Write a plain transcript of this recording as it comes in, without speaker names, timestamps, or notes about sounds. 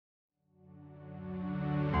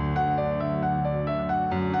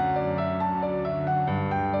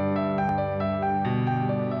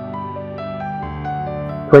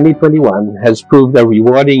2021 has proved a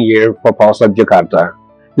rewarding year for Pulse Lab Jakarta,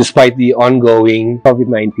 despite the ongoing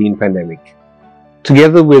COVID-19 pandemic.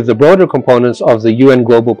 Together with the broader components of the UN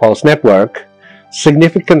Global Pulse Network,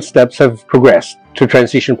 significant steps have progressed to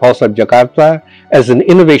transition Pulse Lab Jakarta as an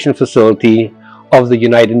innovation facility of the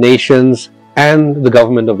United Nations and the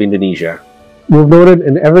government of Indonesia. We've noted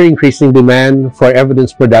an ever-increasing demand for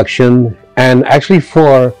evidence production and actually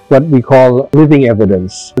for what we call living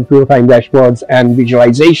evidence, real-time dashboards and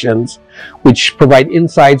visualizations which provide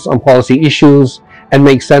insights on policy issues and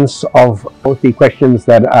make sense of policy questions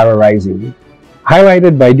that are arising.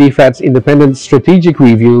 Highlighted by DFAT's independent strategic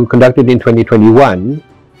review conducted in 2021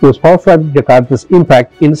 was Pulse Lab Jakarta's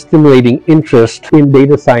impact in stimulating interest in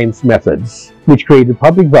data science methods, which created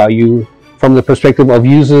public value from the perspective of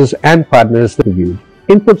users and partners reviewed.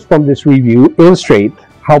 Inputs from this review illustrate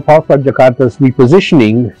how Pulse Lab Jakarta's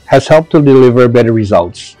repositioning has helped to deliver better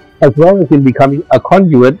results, as well as in becoming a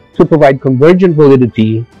conduit to provide convergent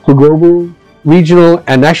validity to global, regional,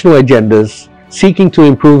 and national agendas seeking to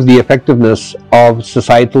improve the effectiveness of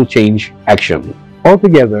societal change action.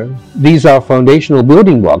 Altogether, these are foundational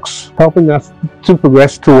building blocks helping us to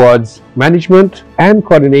progress towards management and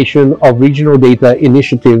coordination of regional data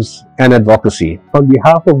initiatives and advocacy. On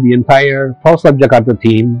behalf of the entire Pulse Lab Jakarta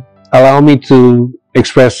team, allow me to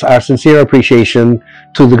express our sincere appreciation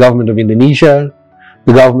to the government of Indonesia,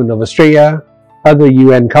 the government of Australia, other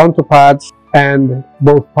UN counterparts, and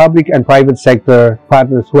both public and private sector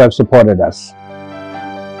partners who have supported us.